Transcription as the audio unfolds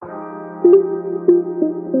Välkommen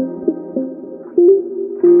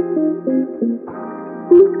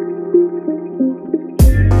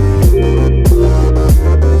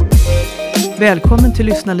till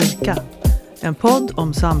Lyssna lika, en podd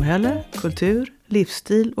om samhälle, kultur,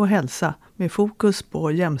 livsstil och hälsa med fokus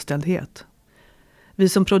på jämställdhet. Vi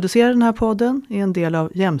som producerar den här podden är en del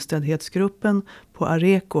av jämställdhetsgruppen på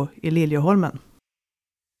Areko i Liljeholmen.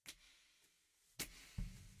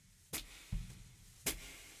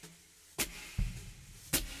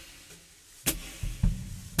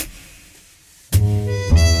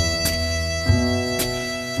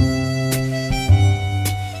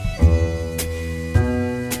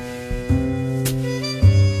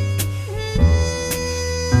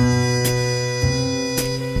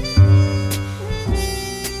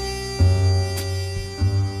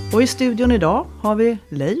 Och i studion idag har vi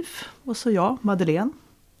Leif och så jag, Madeleine.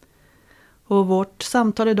 Och vårt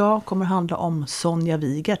samtal idag kommer handla om Sonja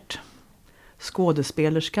Wigert.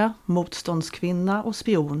 Skådespelerska, motståndskvinna och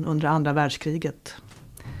spion under andra världskriget.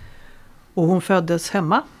 Och hon föddes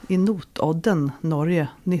hemma i Notodden, Norge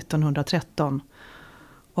 1913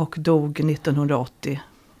 och dog 1980,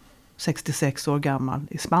 66 år gammal,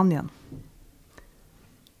 i Spanien.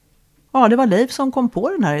 Ja, det var Leif som kom på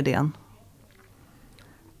den här idén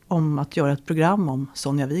om att göra ett program om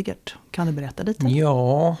Sonja Wigert. Kan du berätta lite?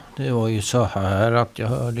 Ja, det var ju så här att jag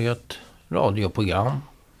hörde ett radioprogram,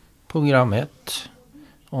 program 1,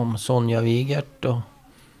 om Sonja Wigert. Och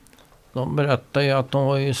de berättade ju att hon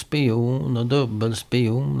var ju spion och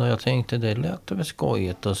dubbelspion. Och jag tänkte det lät väl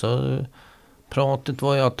skojigt. Och så pratet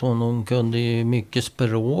var ju att hon kunde ju mycket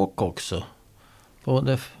språk också.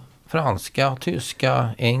 Både franska, tyska,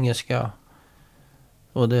 engelska.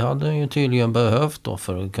 Och det hade hon ju tydligen behövt då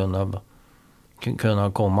för att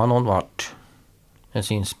kunna komma någon vart med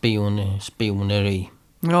sin spioneri.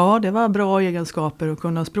 Ja, det var bra egenskaper att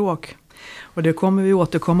kunna språk. Och det kommer vi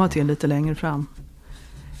återkomma till lite längre fram.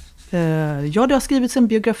 Ja, det har skrivits en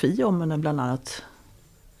biografi om henne bland annat.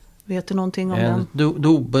 Vet du någonting om den?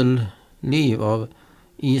 Dubbelliv av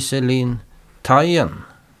Iselin Tajen.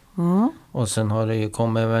 Mm. Och sen har det ju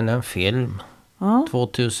kommit väl en film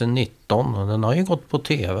 2019 och den har ju gått på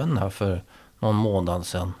tvn här för någon månad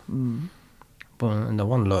sedan. Mm. Det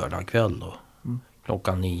var en lördagkväll då,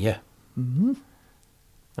 klockan 9. Mm.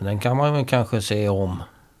 Men den kan man väl kanske se om.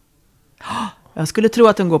 Jag skulle tro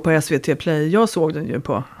att den går på SVT Play. Jag såg den ju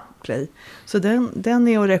på Play. Så den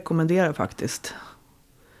är att rekommendera faktiskt.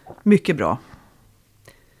 Mycket bra.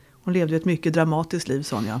 Hon levde ett mycket dramatiskt liv,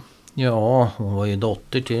 Sonja. Ja, hon var ju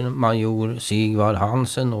dotter till major Sigvard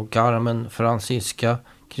Hansen och Carmen Franziska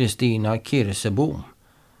Kristina Kirsebom.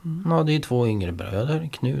 Hon hade ju 2 yngre bröder,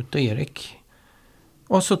 Knut och Erik.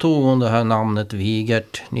 Och så tog hon det här namnet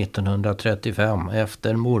Wigert 1935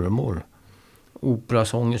 efter mormor.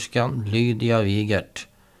 Operasångerskan Lydia Wigert.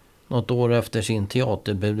 Något år efter sin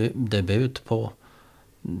teaterdebut på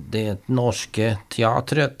det norske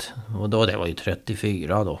teatret. Och då, det var ju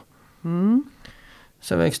 34 då. Mm.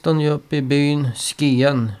 Så växte hon ju upp i byn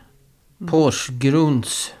Skien,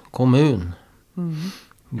 Porsgrunds kommun.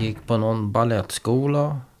 Gick på någon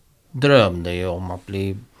ballettskola. Drömde ju om att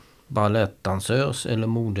bli ballettdansös eller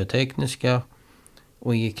modetekniska.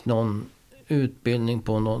 Och gick någon utbildning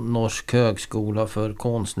på någon norsk högskola för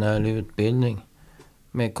konstnärlig utbildning.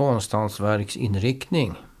 Med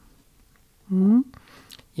konsthantverksinriktning. Mm.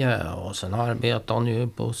 Ja, och sen arbetade hon ju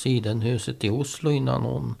på Sidenhuset i Oslo innan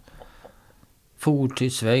hon for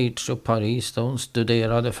till Schweiz och Paris där hon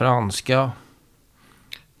studerade franska,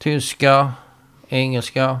 tyska,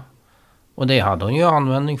 engelska. Och det hade hon ju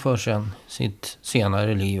användning för sen, sitt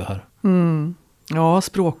senare liv här. Mm. Ja,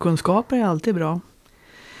 språkkunskaper är alltid bra.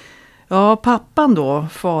 Ja, pappan då,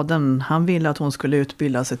 fadern, han ville att hon skulle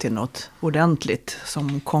utbilda sig till något ordentligt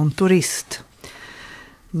som kontorist.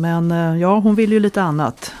 Men ja, hon ville ju lite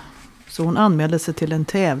annat. Så hon anmälde sig till en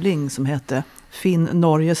tävling som hette Finn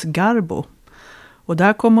Norges Garbo. Och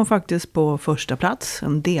där kom hon faktiskt på första plats,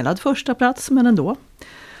 en delad första plats men ändå.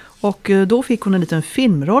 Och då fick hon en liten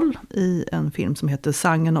filmroll i en film som heter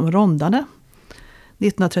Sangen om Rondane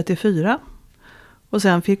 1934. Och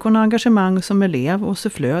sen fick hon engagemang som elev och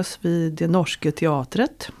sufflös vid det norske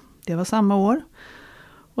teatret. Det var samma år.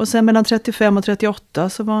 Och sen mellan 35 och 38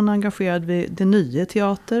 så var hon engagerad vid det nya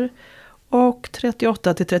teater. Och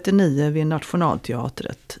 38 till 39 vid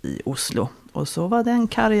Nationalteatret i Oslo. Och så var den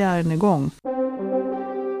karriären igång.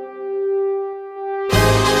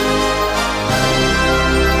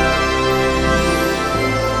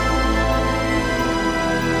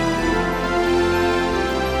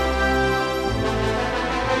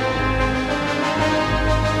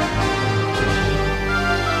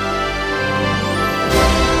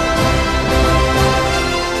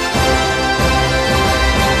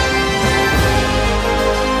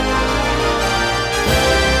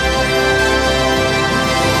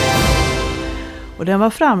 Och den var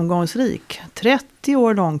framgångsrik. 30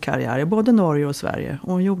 år lång karriär i både Norge och Sverige.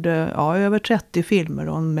 Och hon gjorde över 30 filmer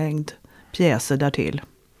och en mängd pjäser därtill.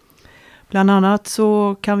 Bland annat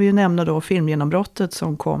så kan vi ju nämna då filmgenombrottet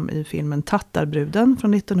som kom i filmen Tattarbruden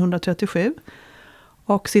från 1937.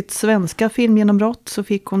 Och sitt svenska filmgenombrott så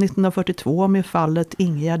fick hon 1942 med fallet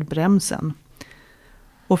Ingegerd Bremsen.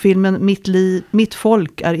 Och filmen Mitt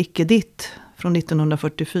folk är icke ditt från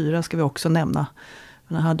 1944 ska vi också nämna.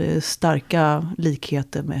 Den hade starka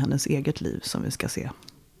likheter med hennes eget liv som vi ska se.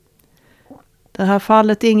 Det här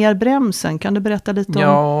fallet Ingegerd Bremsen, kan du berätta lite om?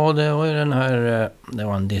 Ja, det var ju det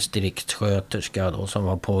var en distriktssköterska då som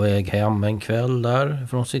var på väg hem en kväll där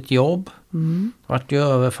från sitt jobb. Vart ju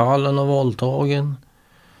överfallen och våldtagen.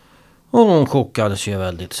 Och hon chockades ju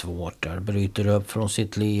väldigt svårt där, bryter upp från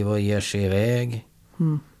sitt liv och ger sig iväg.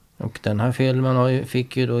 Och den här filmen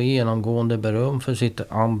fick ju då genomgående beröm för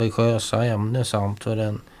sitt ambitiösa ämne samt för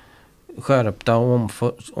den skärpta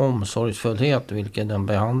omsorgsfullhet vilken den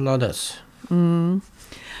behandlades.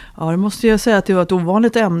 Ja, det måste jag säga att det var ett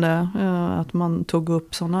ovanligt ämne att man tog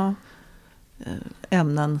upp sådana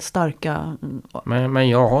ämnen, starka. Men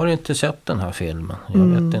jag har inte sett den här filmen, jag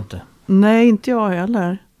vet inte. Nej, inte jag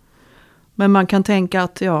heller. Men man kan tänka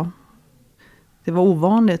att det var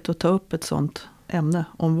ovanligt att ta upp ett sådant ämne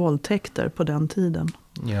om våldtäkter på den tiden.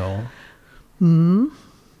 Ja.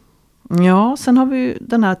 Ja, sen har vi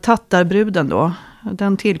den här Tattarbruden då.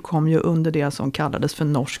 Den tillkom ju under det som kallades för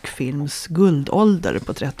norsk films guldålder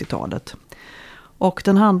på 30-talet. Och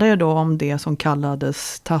den handlar ju då om det som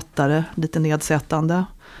kallades tattare, lite nedsättande.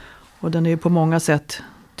 Och den är ju på många sätt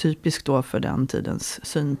typisk då för den tidens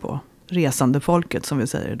syn på resande folket som vi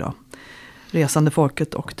säger idag. Resande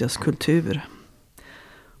folket och dess kultur.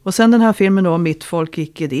 Och sen den här filmen då, Mitt folk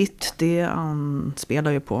icke ditt, det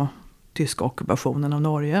spelar ju på tyska ockupationen av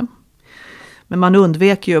Norge. Men man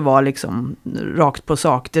undvek ju att vara liksom rakt på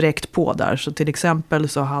sak, direkt på där. Så till exempel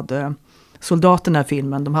så hade soldaterna i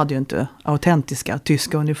filmen, de hade ju inte autentiska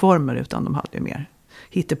tyska uniformer utan de hade ju mer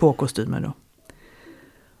hittepå-kostymer då.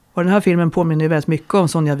 Och den här filmen påminner ju väldigt mycket om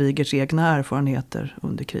Sonja Wigerts egna erfarenheter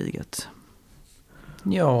under kriget.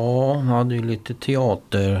 Ja, hon hade ju lite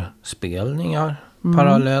teaterspelningar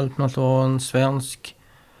parallellt med att vara en svensk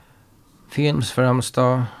films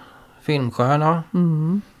främsta filmstjärna.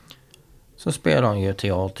 Så spelar hon ju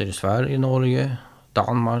teater i Sverige, Norge,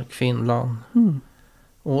 Danmark, Finland.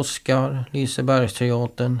 Oscar,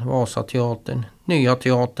 Lisebergsteatern, Vasateatern, Nya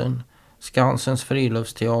teatern, Skansens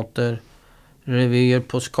friluftsteater, revyer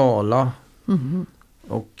på Skala.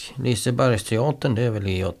 Och Lisebergsteatern, det är väl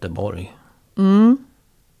i Göteborg.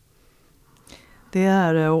 Det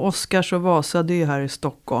är och Oscars och Vasa, det är här i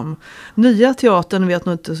Stockholm. Nya teatern vet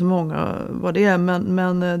nog inte så många vad det är,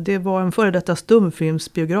 men det var en före detta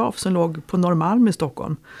stumfilmsbiograf som låg på Norrmalm i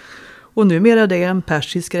Stockholm. Och numera det är en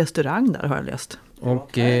persisk restaurang där har jag läst.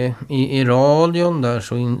 Och i radion där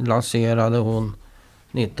så lanserade hon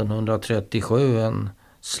 1937 en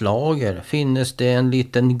slager. Finnes det en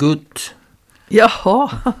liten gutt? Jaha,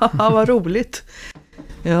 vad roligt.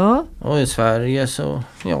 Ja. Och i Sverige så,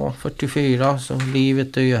 44, så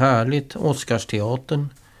livet är ju härligt. Oscarsteatern.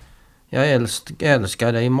 Jag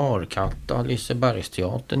älskar dig Markatta,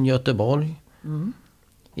 Lisebergsteatern, Göteborg.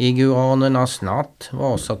 Iguanernas natt,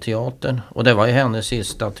 Vasateatern. Och det var ju hennes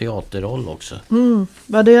sista teaterroll också.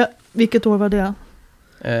 Vilket år var det?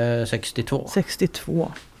 62.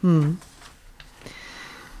 62.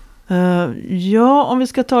 Ja, om vi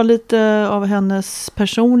ska ta lite av hennes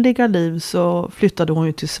personliga liv så flyttade hon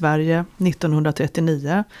ju till Sverige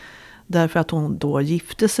 1939. Därför att hon då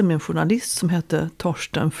gifte sig med en journalist som hette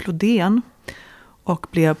Torsten Flodén. Och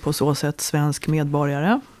blev på så sätt svensk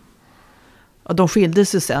medborgare. De skilde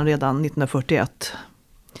sig sen redan 1941.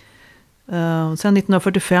 Sen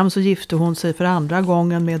 1945 så gifte hon sig för andra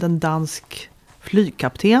gången med en dansk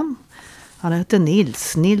flygkapten. Han hette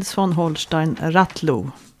Nils von Holstein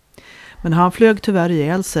Rattlow. Men han flög tyvärr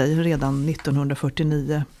ihjäl sig redan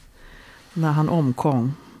 1949 när han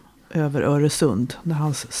omkom över Öresund när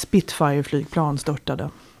hans Spitfire-flygplan störtade.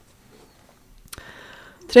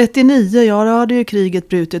 39, då hade ju kriget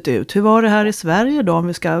brutit ut. Hur var det här i Sverige då om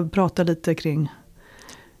vi ska prata lite kring...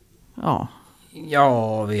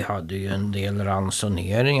 Ja, vi hade ju en del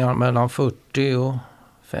ransoneringar mellan 40 och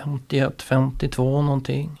 51, 52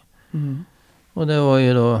 någonting. Och det var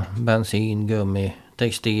ju då bensin, gummi,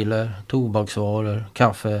 textiler, tobaksvaror,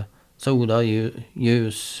 kaffe, soda,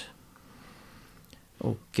 ljus.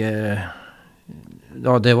 Och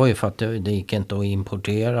det var ju för att det gick inte att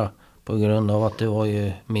importera på grund av att det var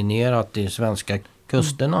ju minerat i svenska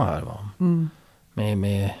kusterna här va.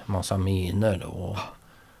 Med massa miner då.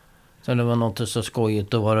 Så det var något så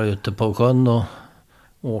skojigt att vara ute på sjön och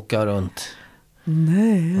åka runt.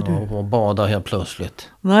 Nej, du. Och bada helt plötsligt.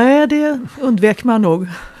 Nej, det undvek man nog.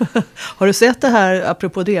 Har du sett det här,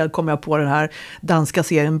 apropå det, kom jag på den här danska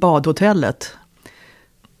serien Badhotellet?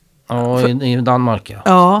 Ja, i Danmark ja.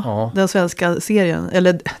 Ja, den svenska serien,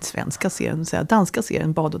 eller danska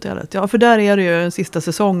serien Badhotellet. Ja, för där är det ju, den sista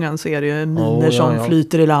säsongen så är det ju miner som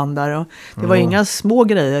flyter i land där. Och det var inga små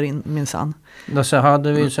grejer minsann. Så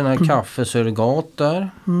hade vi sån här kaffesurgat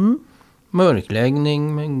där.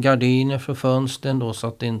 Mörkläggning med gardiner för fönstren då så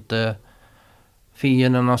att inte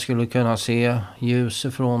fienderna skulle kunna se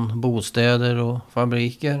ljuset från bostäder och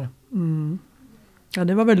fabriker. Ja,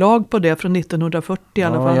 det var väl lag på det från 1940 i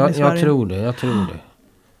alla fall i Sverige. Jag tror det.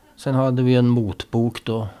 Sen hade vi en motbok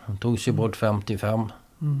då. Den togs ju bort 55.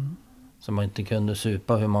 Så man inte kunde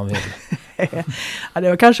supa hur man ville. Ja,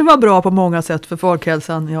 det kanske var bra på många sätt för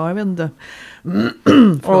folkhälsan. Ja, jag vet inte.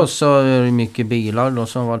 Och så är det mycket bilar då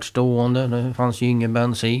som varit stående. Det fanns ju ingen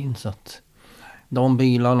bensin så att de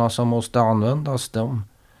bilarna som måste användas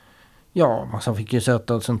man fick ju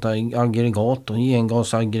sätta ett sånt där aggregat och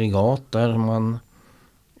gengasaggregat där man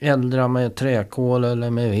eldrar med träkol eller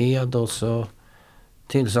med ved och så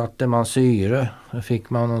tillsatte man syre. Då fick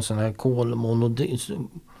man en sån här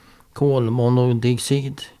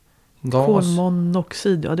kolmonoxid gas.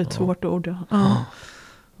 Kolmonoxid, ja det är ett svårt ord. Ja.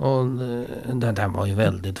 Och den var ju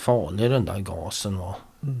väldigt farlig den där gasen var.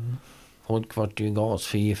 Folk var ju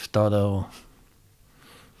gasförgiftade och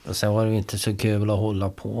sen var det inte så kul att hålla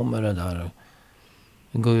på med det där.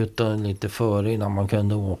 Gå ut lite före innan man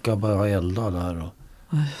kunde åka och börja elda där och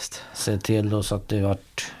se till då så att det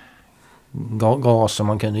vart gas som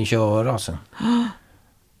man kunde köra sen.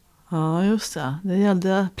 Ja, just det. Det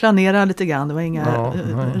gällde att planera lite grann. Det var inga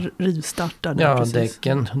rivstartar. Ja,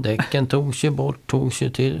 däcken togs ju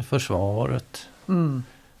till försvaret.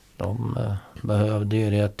 De behövde ju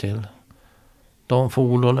det till de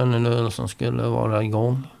fordonen nu som skulle vara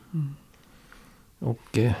igång.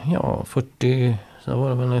 Och så var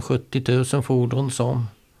det väl 70 000 fordon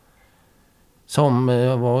som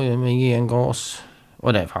var ju med gengas.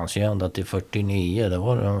 Och det fanns ju ända till 49, det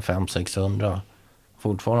var det 500-600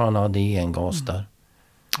 fortfarande hade gengas där.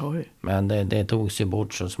 Oj. Men det togs ju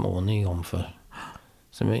bort så småningom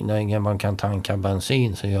så när man kan tanka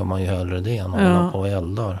bensin så gör man ju hellre det än att hålla på och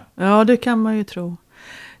eldar. Ja, det kan man ju tro.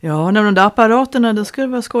 Ja, när de där apparaterna, det skulle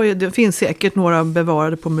vara skoj. Det finns säkert några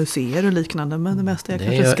bevarade på museer och liknande, men det mesta är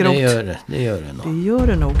kanske skrot. Det gör det nog. Det gör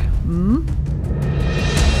det nog.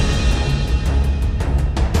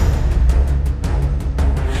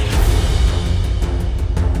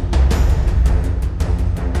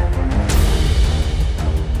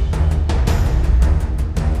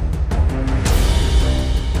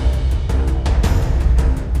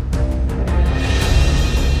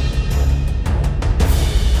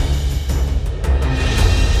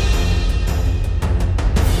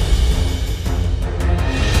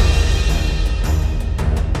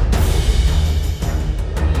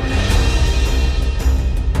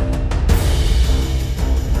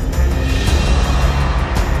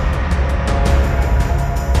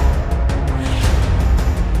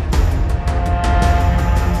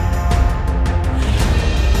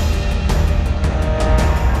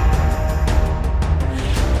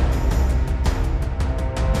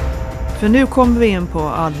 För nu kommer vi in på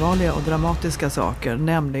allvarliga och dramatiska saker,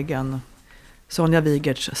 nämligen Sonja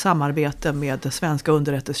Wigerts samarbete med svenska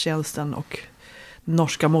underrättelsetjänsten och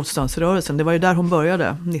norska motståndsrörelsen. Det var ju där hon började,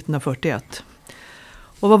 1941.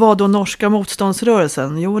 Och vad var då norska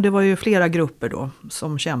motståndsrörelsen? Jo, det var ju flera grupper då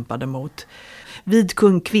som kämpade mot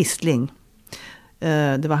Vidkun Quisling.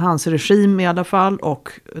 Det var hans regim i alla fall och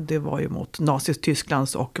det var ju mot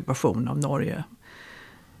Nazitysklands ockupation av Norge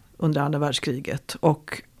under andra världskriget.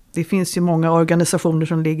 Och det finns ju många organisationer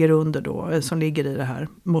som ligger i det här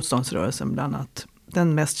motståndsrörelsen, bland annat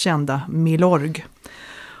den mest kända Milorg.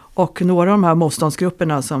 Och några av de här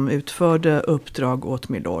motståndsgrupperna som utförde uppdrag åt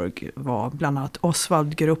Milorg var bland annat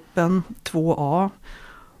Oswaldgruppen 2A,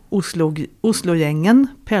 Oslogängen,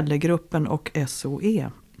 Pellegruppen och SOE.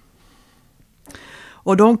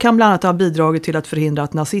 Och de kan bland annat ha bidragit till att förhindra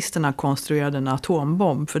att nazisterna konstruerade en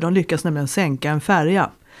atombomb, för de lyckas nämligen sänka en färja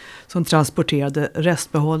som transporterade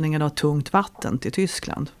restbehållningen av tungt vatten till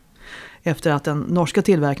Tyskland. Efter att den norska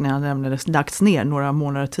tillverkningen nämligen lagts ner några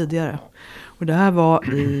månader tidigare. Och det här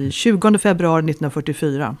var i 20 februari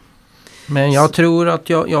 1944. Men jag tror att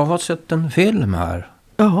jag har sett en film här.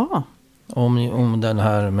 Jaha. Om den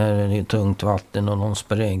här med tungt vatten och de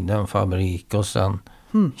sprängde en fabrik och sen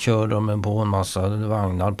körde de på en massa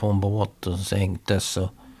vagnar på en båt och sänktes.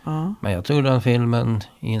 Ja. Men jag tror den filmen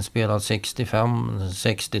inspelad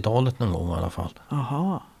 60-talet någon gång i alla fall.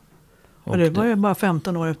 Jaha. Och det var ju bara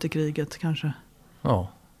 15 år efter kriget kanske. Ja.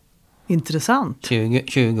 Intressant.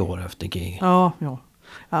 20 år efter kriget. Ja,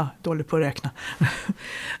 dåligt på att räkna.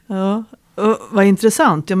 Ja, och vad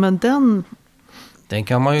intressant. Ja, men den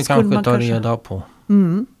kan man ju kanske ta reda på.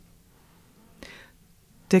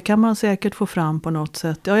 Det kan man säkert få fram på något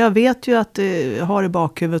sätt. Ja, jag vet ju att jag har i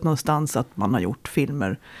bakhuvudet någonstans att man har gjort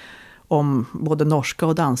filmer om både norska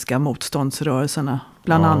och danska motståndsrörelserna.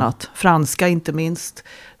 Bland annat. Franska inte minst.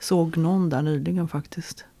 Såg någon där nyligen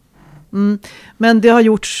faktiskt. Men det har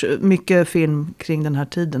gjorts mycket film kring den här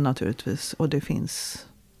tiden naturligtvis. Och det finns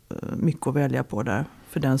mycket att välja på där.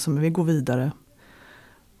 För den som vill gå vidare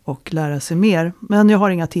och lära sig mer. Men jag har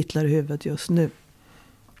inga titlar i huvudet just nu.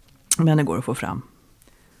 Men det går att få fram.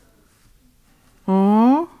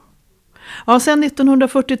 Ja, sen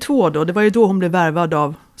 1942 då. Det var ju då hon blev värvad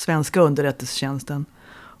av svenska underrättelsetjänsten.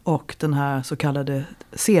 Och den här så kallade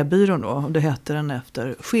C-byrån då. Det hette den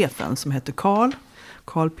efter chefen som hette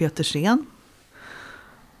Carl Petersen.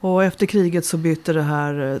 Och efter kriget så bytte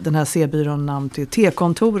den här C-byrån namn till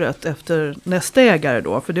T-kontoret efter nästa ägare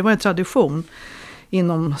då. För det var en tradition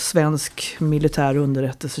inom svensk militär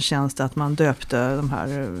underrättelsetjänst att man döpte de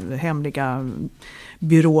här hemliga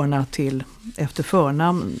byråerna till efter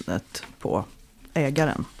förnamnet på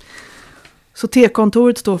ägaren. Så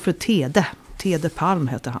T-kontoret står för Tede Palm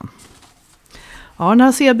heter han. Ja, den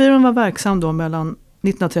här C-byrån var verksam då mellan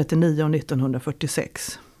 1939 och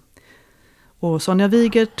 1946. Och Sonja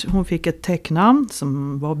Wigert, hon fick ett täcknamn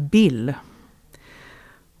som var Bild.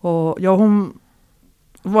 Och ja, hon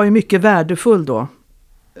var ju mycket värdefull då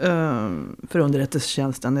för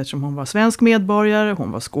underrättelsetjänsten eftersom hon var svensk medborgare,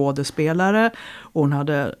 hon var skådespelare och hon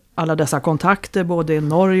hade alla dessa kontakter både i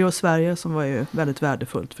Norge och Sverige som var ju väldigt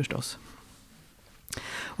värdefullt förstås.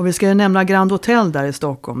 Och vi ska ju nämna Grand Hotel där i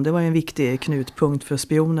Stockholm. Det var ju en viktig knutpunkt för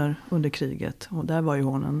spioner under kriget. Och där var ju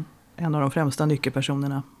hon en av de främsta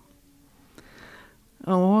nyckelpersonerna.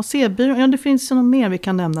 Ja, C-byrån. Ja, det finns ju något mer vi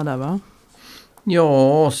kan nämna där va?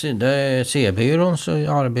 Ja, C-byrån så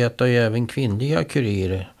arbetar ju även kvinnliga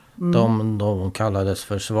kurirer. De kallades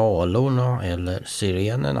för svalorna eller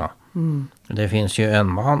sirenerna. Det finns ju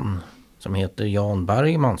en man som heter Jan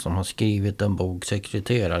Bergman som har skrivit en bok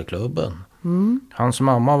Sekreterarklubben. Hans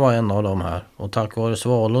mamma var en av de här och tack vare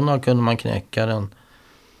svalorna kunde man knäcka den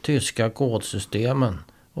tyska kodsystemen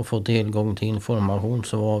och få tillgång till information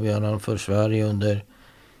som var avgörande för Sverige under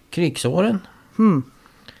krigsåren.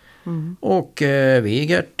 Och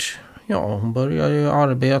Wigert, ja hon började ju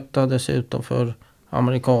arbeta dessutom för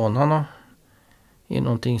amerikanarna i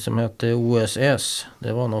någonting som hette OSS.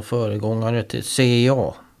 Det var nog föregångare till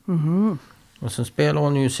CIA. Och sen spelade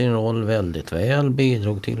hon ju sin roll väldigt väl.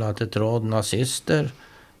 Bidrog till att ett rad nazister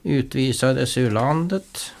utvisades ur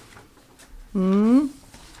landet.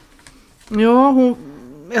 Ja,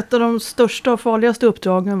 ett av de största och farligaste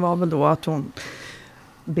uppdragen var väl då att hon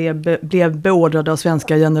blev beordrad av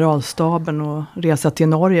svenska generalstaben och resa till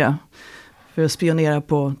Norge för att spionera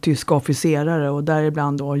på tyska officerare och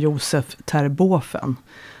däribland då Josef Terboven.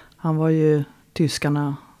 Han var ju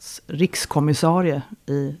tyskarnas rikskommissarie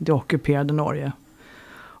i det ockuperade Norge.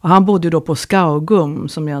 Och han bodde då på Skaugum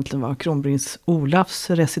som egentligen var kronprins Olafs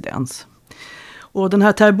residens. Och den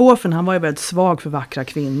här Terboven, han var ju väldigt svag för vackra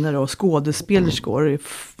kvinnor och skådespelerskor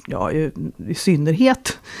i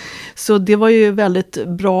synnerhet. Så det var ju väldigt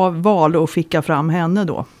bra val att skicka fram henne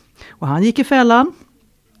då. Och han gick i fällan.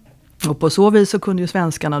 Och på så vis så kunde ju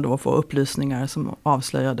svenskarna då få upplysningar som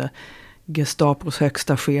avslöjade Gestapos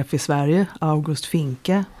högsta chef i Sverige, August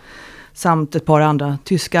Finke. Samt ett par andra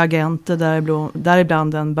tyska agenter,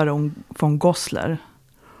 däribland en baron von Gossler.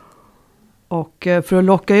 Och för att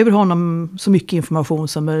locka ur honom så mycket information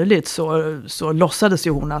som möjligt så låtsades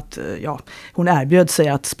ju hon att hon erbjöd sig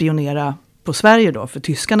att spionera på Sverige då för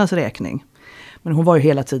tyskarnas räkning. Men hon var ju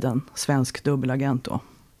hela tiden svensk dubbelagent då.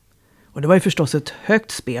 Och det var ju förstås ett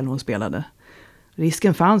högt spel hon spelade.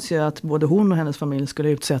 Risken fanns ju att både hon och hennes familj skulle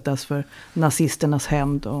utsättas för nazisternas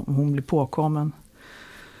hämnd om hon blev påkommen.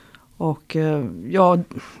 Och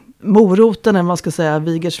moroten, eller vad ska säga,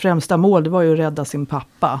 Wigerts främsta mål, det var ju att rädda sin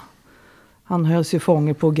pappa. Han hölls ju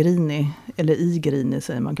fånge på Grini, eller i Grini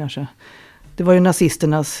säger man kanske. Det var ju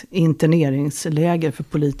nazisternas interneringsläger för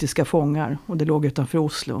politiska fångar och det låg utanför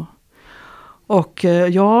Oslo. Och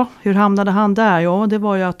hur hamnade han där? Ja, det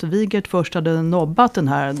var ju att Wigert först hade nobbat den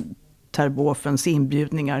här Terbovens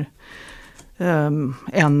inbjudningar.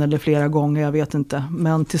 En eller flera gånger, jag vet inte.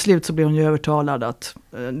 Men till slut så blev hon ju övertalad att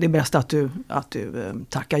det är bäst att du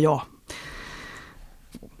tackar ja.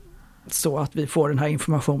 Så att vi får den här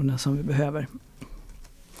informationen som vi behöver.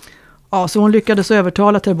 Ja, så hon lyckades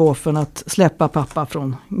övertala Terboven att släppa pappa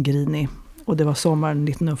från Grini. Och det var sommaren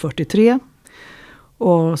 1943.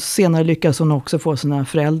 Och senare lyckades hon också få sina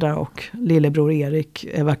föräldrar och lillebror Erik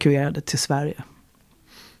evakuerade till Sverige.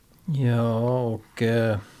 Ja, och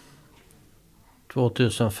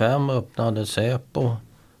 2005 öppnade Säpo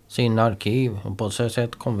sin arkiv. Och på så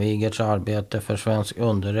sätt kom Wigerts arbete för svensk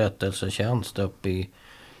underrättelsetjänst upp i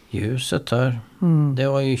ljuset här. Det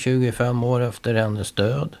var ju 25 år efter hennes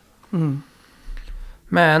död.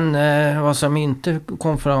 Men vad som inte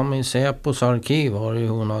kom fram i Säpos arkiv var ju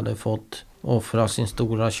hon hade fått offra sin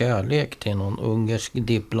stora kärlek till någon ungersk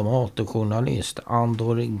diplomat och journalist,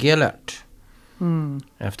 Andor Gellert.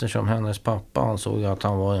 Eftersom hennes pappa ansåg att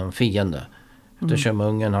han var en fiende. Eftersom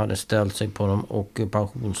Ungern hade ställt sig på de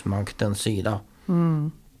ockupationsmaktens sida.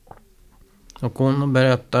 Och hon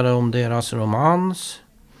berättade om deras romans.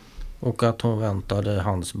 Och att hon väntade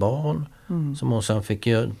hans barn. Som hon sen fick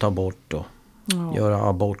ta bort och göra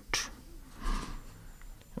abort.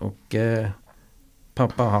 Och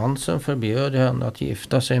pappa Hansen förbjöd henne att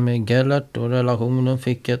gifta sig med Gellert. Och relationen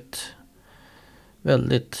fick ett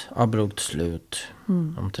väldigt abrupt slut.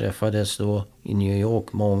 De träffades då i New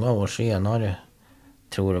York många år senare.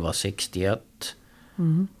 Jag tror det var 61.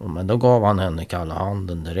 Men då gav han henne kalla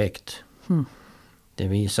handen direkt. Det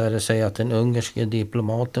visade sig att den ungerske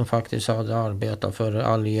diplomaten faktiskt hade arbetat för de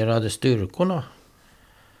allierade styrkorna.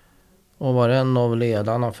 Och var en av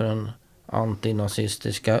ledarna för den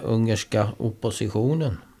antinazistiska ungerska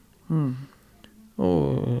oppositionen.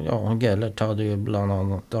 Och ja, Gellert hade ju bland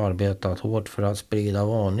annat arbetat hårt för att sprida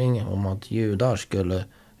varning om att judar skulle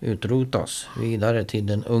utrotas vidare till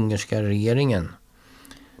den ungerska regeringen.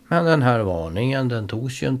 Men den här varningen, den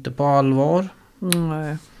togs ju inte på allvar.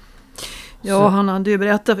 Nej. Ja, han hade ju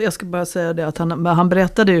berättat, jag ska bara säga det, att han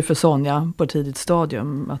berättade ju för Sonja på ett tidigt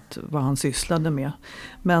stadium att vad han sysslade med.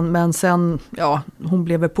 Men sen, ja, hon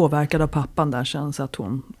blev påverkad av pappan där sen, så att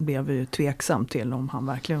hon blev ju tveksam till om han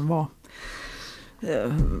verkligen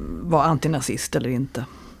var antinazist eller inte.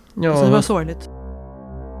 Ja. Så det var sorgligt.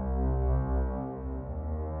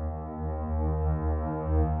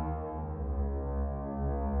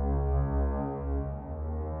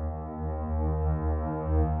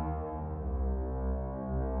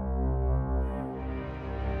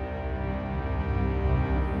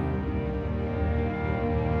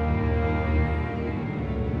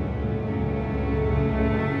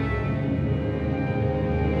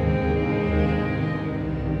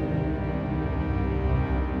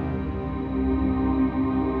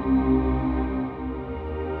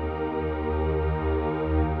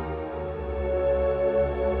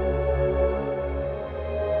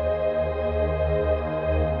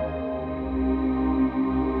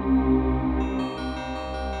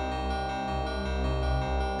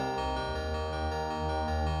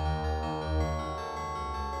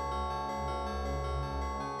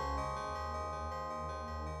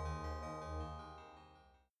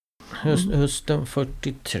 Hösten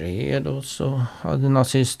 43 då så hade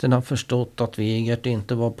nazisterna förstått att Wigert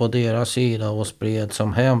inte var på deras sida och spred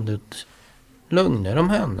som hämnd ut lögner om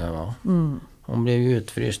henne. Va? Hon blev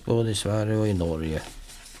utfryst både i Sverige och i Norge.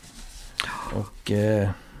 Och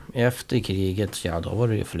efter kriget, ja, då var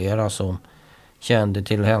det ju flera som kände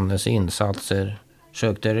till hennes insatser.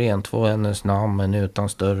 Försökte rentvå hennes namn men utan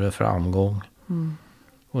större framgång.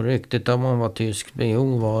 Och ryktet om hon var tysk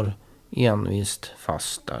spion var envist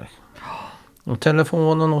fast där. Och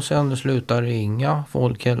telefonen hos henne slutade ringa.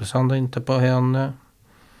 Folk hälsade inte på henne.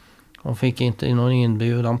 Hon fick inte någon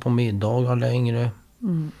inbjudan på middagar längre.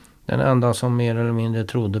 Den enda som mer eller mindre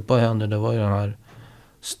trodde på henne, det var ju den här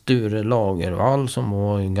Sture Lagervall som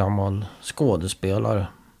var en gammal skådespelare.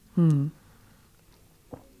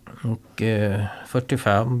 Och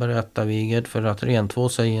 45 berättade Wigert för att rentvå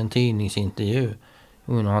sig i en tidningsintervju.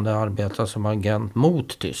 Hon hade arbetat som agent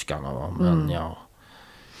mot tyskarna. Va? Men ja,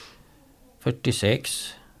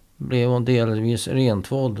 46 blev hon delvis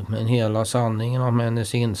rentvådd. Men hela sanningen om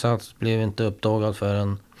hennes insats blev inte uppdagad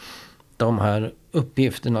förrän de här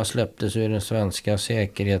uppgifterna släpptes ur den svenska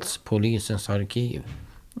säkerhetspolisens arkiv.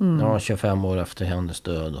 Det var 25 år efter hennes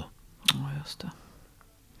död. Ja, just det.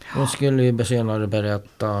 Hon skulle ju senare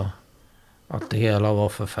berätta att det hela var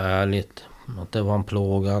förfärligt. Att det var en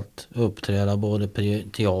plåga att uppträda både på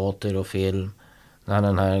teater och film när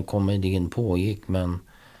den här komedin pågick. Men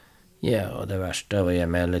ja, det värsta var ju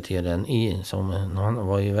emellertid han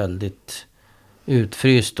var ju väldigt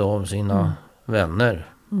utfryst av sina vänner.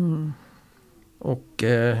 Och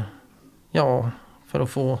ja, för att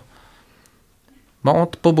få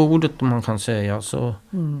mat på bordet, om man kan säga, så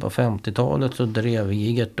på 50-talet så drev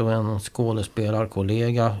Wigert och en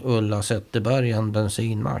skådespelarkollega, Ulla Zetterberg, en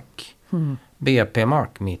bensinmack.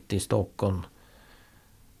 BP-mack mitt i Stockholm.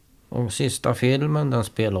 Och sista filmen den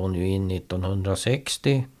spelade hon ju in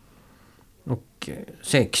 1960. Och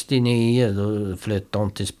 69 då flyttade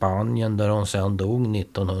hon till Spanien där hon sen dog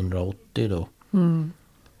 1980 då.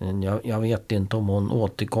 Jag vet inte om hon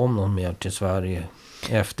återkom någon mer till Sverige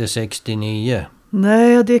efter 69.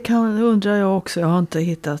 Nej, det undrar jag också. Jag har inte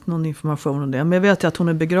hittat någon information om det. Men jag vet att hon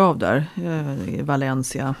är begravd där i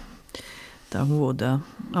Valencia. Där hon bodde.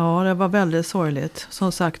 Ja, det var väldigt sorgligt.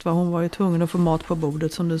 Som sagt hon var ju tvungen att få mat på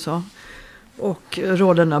bordet som du sa. Och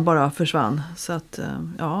råderna bara försvann. Så att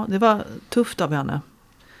ja, det var tufft av henne.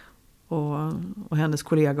 Och hennes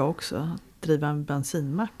kollega också. Att driva en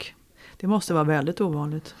bensinmack. Det måste vara väldigt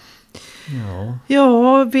ovanligt.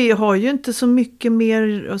 Ja, vi har ju inte så mycket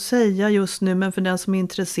mer att säga just nu. Men för den som är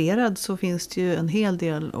intresserad så finns det ju en hel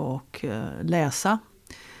del att läsa.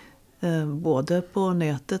 Både på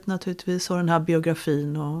nätet naturligtvis och den här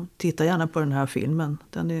biografin. Och titta gärna på den här filmen.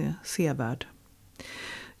 Den är sevärd.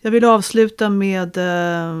 Jag vill avsluta med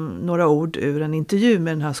några ord ur en intervju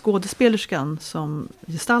med den här skådespelerskan som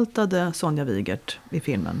gestaltade Sonja Wigert i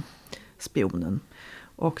filmen Spionen.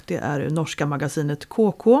 Och det är norska magasinet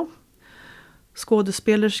KK.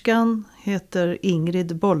 Skådespelerskan heter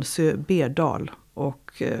Ingrid Bolsø Berdal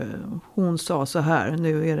och hon sa så här,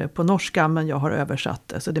 nu är det på norska men jag har översatt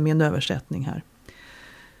det, så det är min översättning här.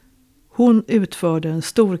 Hon utförde en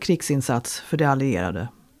stor krigsinsats för de allierade.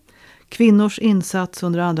 Kvinnors insats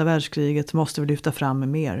under andra världskriget måste vi lyfta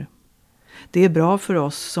fram mer. Det är bra för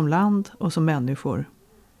oss som land och som människor.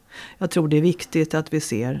 Jag tror det är viktigt att vi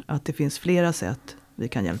ser att det finns flera sätt vi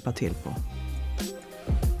kan hjälpa till på.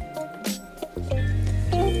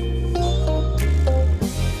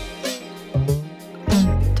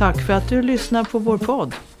 Tack för att du lyssnar på vår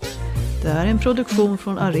podd. Det här är en produktion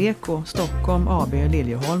från Areko, Stockholm AB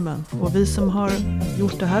Liljeholmen. Och vi som har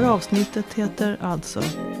gjort det här avsnittet heter alltså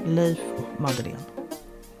Leif och Madeleine.